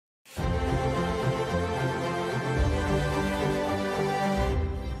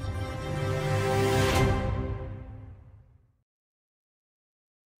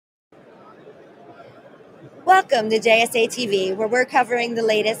Welcome to JSA TV, where we're covering the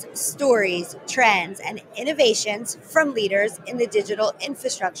latest stories, trends, and innovations from leaders in the digital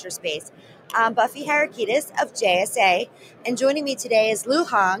infrastructure space. I'm Buffy Harakitis of JSA, and joining me today is Lu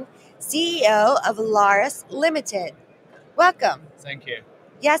Heng, CEO of Larus Limited. Welcome. Thank you.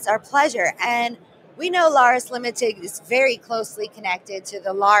 Yes, our pleasure. And we know Larus Limited is very closely connected to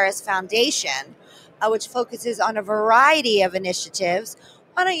the Larus Foundation, which focuses on a variety of initiatives.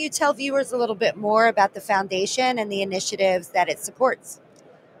 Why don't you tell viewers a little bit more about the foundation and the initiatives that it supports?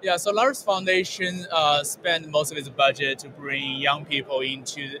 Yeah, so Larus Foundation spent most of its budget to bring young people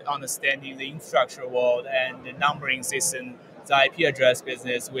into understanding the infrastructure world and the numbering system, the IP address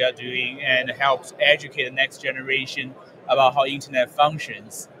business we are doing, and helps educate the next generation about how internet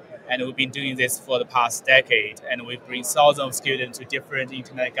functions. And we've been doing this for the past decade, and we bring thousands of students to different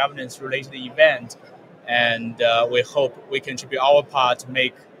internet governance-related events. And we hope we contribute our part to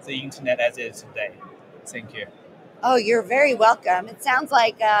make the internet as it is today. Thank you. Oh, you're very welcome. It sounds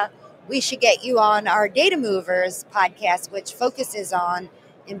like we should get you on our Data Movers podcast, which focuses on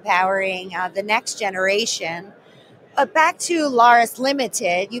empowering the next generation. But back to Larus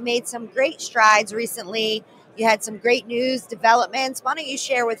Limited, you made some great strides recently. You had some great news developments. Why don't you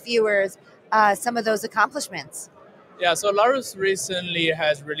share with viewers some of those accomplishments? Yeah, so Larus recently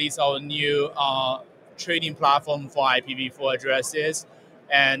has released our new trading platform for IPv4 addresses,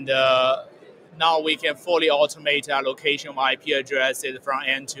 and now we can fully automate allocation of IP addresses from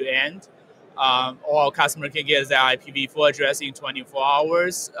end to end. All customer can get their IPv4 address in 24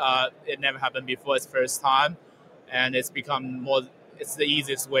 hours. It never happened before; it's first time, and it's become more. It's the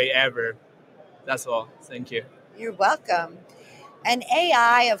easiest way ever. That's all. Thank you. You're welcome. And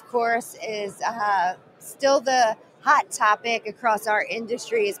AI, of course, is still the hot topic across our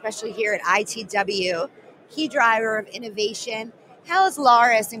industry, especially here at ITW, key driver of innovation. How is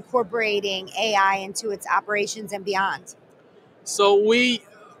Larus incorporating AI into its operations and beyond? So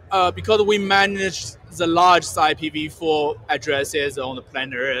because we manage the largest IPv4 addresses on the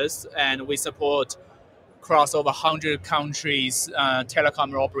planet Earth, and we support across over 100 countries,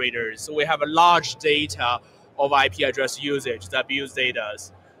 telecom operators. So we have a large data of IP address usage, the abuse data.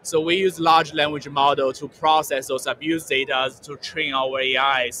 So we use large language model to process those abuse data to train our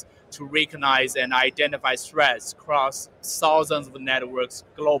AIs to recognize and identify threats across thousands of networks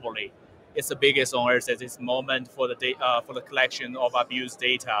globally. It's the biggest on Earth at this moment for the collection of abuse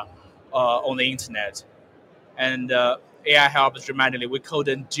data on the internet. And AI helps dramatically. We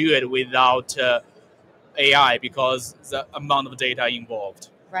couldn't do it without AI because the amount of data involved.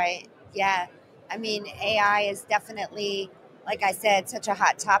 Right. Yeah. I mean, AI is definitely, like I said, such a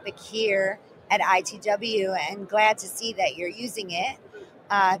hot topic here at ITW, and glad to see that you're using it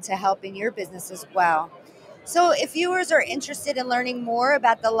to help in your business as well. So if viewers are interested in learning more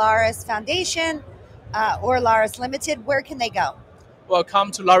about the Larus Foundation or Larus Limited, where can they go? Well,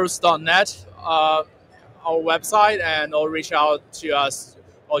 come to larus.net, our website, and or reach out to us,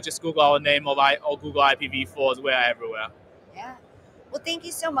 or just Google our name or Google IPv4s. We're everywhere. Yeah. Well, thank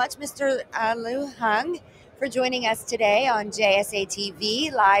you so much, Mr. Lu Heng, for joining us today on JSA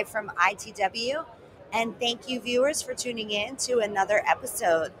TV, live from ITW. And thank you, viewers, for tuning in to another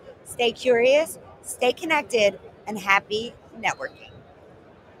episode. Stay curious, stay connected, and happy networking.